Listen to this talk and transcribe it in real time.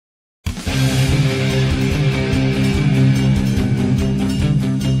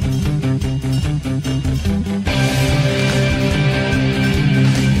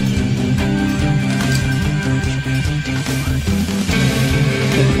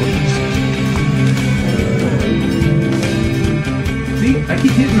See, I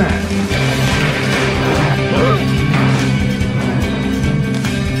keep hitting that.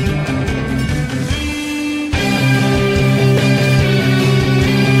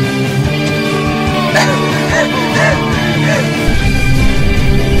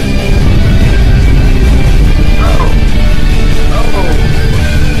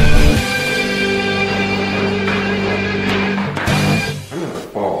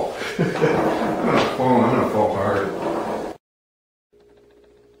 I'm gonna fall hard.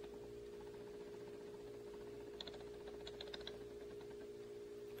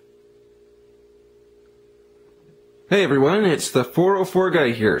 Hey everyone, it's the 404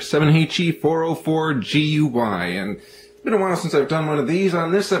 guy here, 7HE404GUY, and it's been a while since I've done one of these.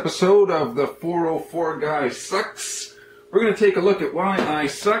 On this episode of the 404 Guy Sucks, we're going to take a look at why I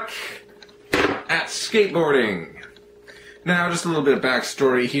suck at skateboarding. Now, just a little bit of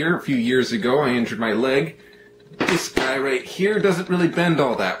backstory here. A few years ago, I injured my leg. This guy right here doesn't really bend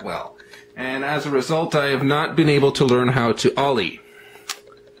all that well, and as a result, I have not been able to learn how to Ollie.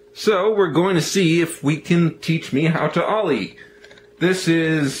 So, we're going to see if we can teach me how to Ollie. This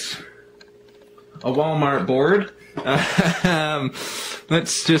is a Walmart board.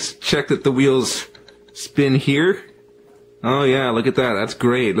 Let's just check that the wheels spin here. Oh yeah, look at that. That's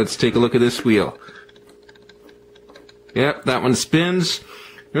great. Let's take a look at this wheel. Yep, that one spins.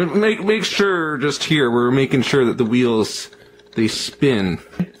 Make sure, just here, we're making sure that the wheels, they spin.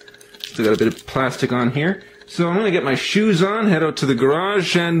 Still got a bit of plastic on here. So I'm going to get my shoes on, head out to the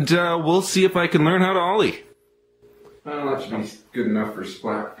garage, and we'll see if I can learn how to Ollie. Well, that should be good enough for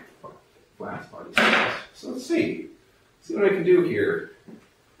flat body. So let's see. See what I can do here.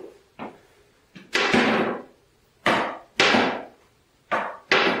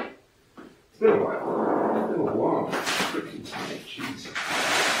 It's been a while. It's been a long freaking time. Jeez.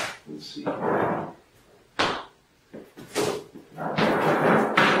 Let's see here.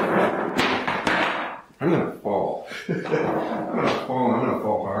 I'm gonna fall. I'm gonna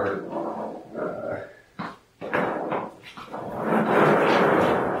fall hard.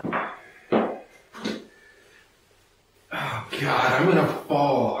 Oh God, I'm gonna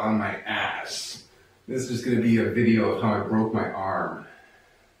fall on my ass. This is just gonna be a video of how I broke my arm.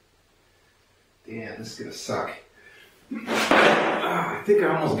 Damn, this is gonna suck. I think I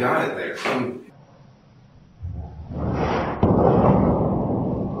almost got it there.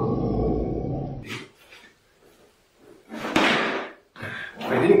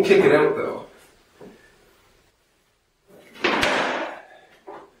 I didn't kick it out though.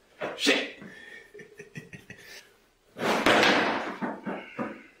 Shit!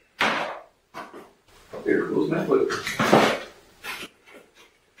 There goes my foot.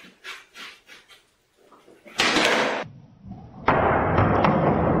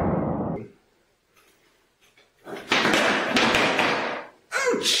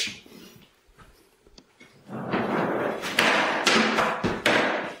 Ouch!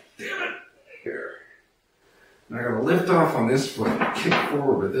 And I gotta lift off on this foot and kick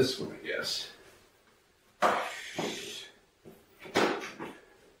forward with this one, I guess.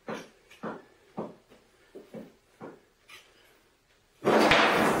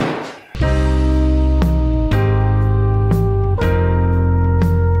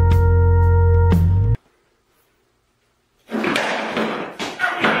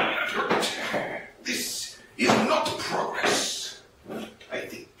 This is not progress, I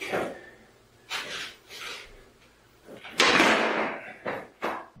think.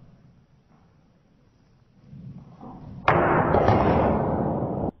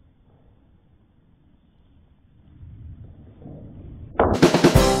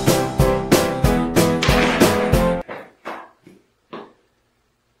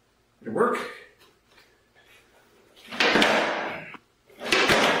 Did it work?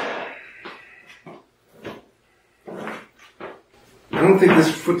 I don't think this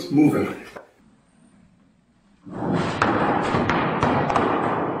foot's moving.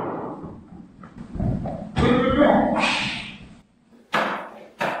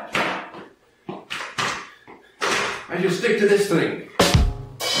 I just stick to this thing.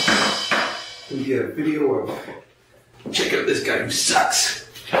 We get a video of, check out this guy who sucks.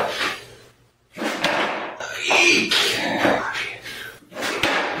 Eek.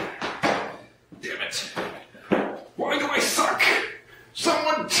 Damn it. Why do I suck?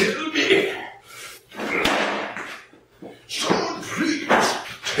 Someone tell me. Someone please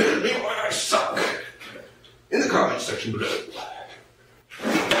tell me why I suck. In the comments section below.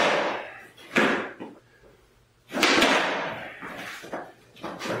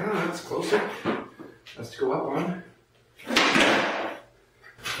 That's closer. Let's go up on.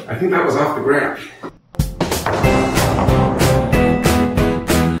 I think that was off the ground.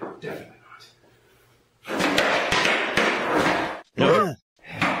 Definitely not.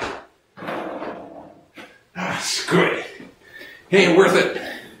 Screw it. He ain't worth it.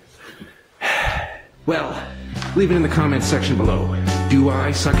 Well, leave it in the comments section below. Do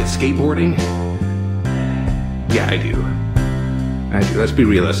I suck at skateboarding? Yeah, I do. Let's be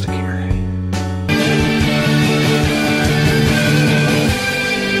realistic here.